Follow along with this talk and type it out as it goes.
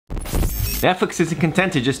Netflix isn't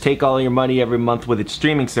content to just take all your money every month with its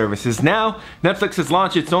streaming services. Now, Netflix has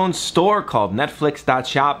launched its own store called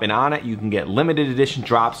Netflix.shop, and on it you can get limited edition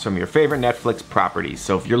drops from your favorite Netflix properties.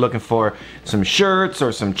 So if you're looking for some shirts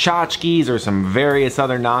or some tchotchkes or some various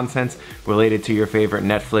other nonsense related to your favorite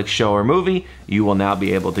Netflix show or movie, you will now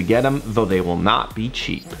be able to get them, though they will not be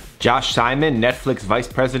cheap. Josh Simon, Netflix Vice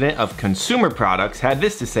President of Consumer Products, had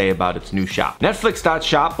this to say about its new shop.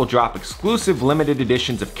 Netflix.shop will drop exclusive limited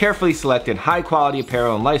editions of carefully selected high-quality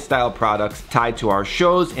apparel and lifestyle products tied to our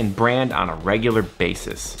shows and brand on a regular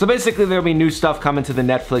basis. So basically there'll be new stuff coming to the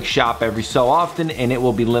Netflix shop every so often, and it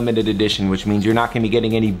will be limited edition, which means you're not going to be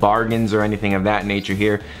getting any bargains or anything of that nature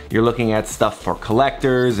here. You're looking at stuff for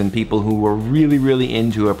collectors and people who are really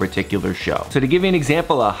into a particular show. So to give you an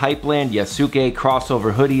example, a Hypeland Yasuke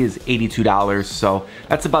crossover hoodie is $82, so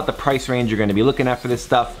that's about the price range you're going to be looking at for this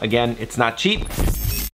stuff. Again, it's not cheap,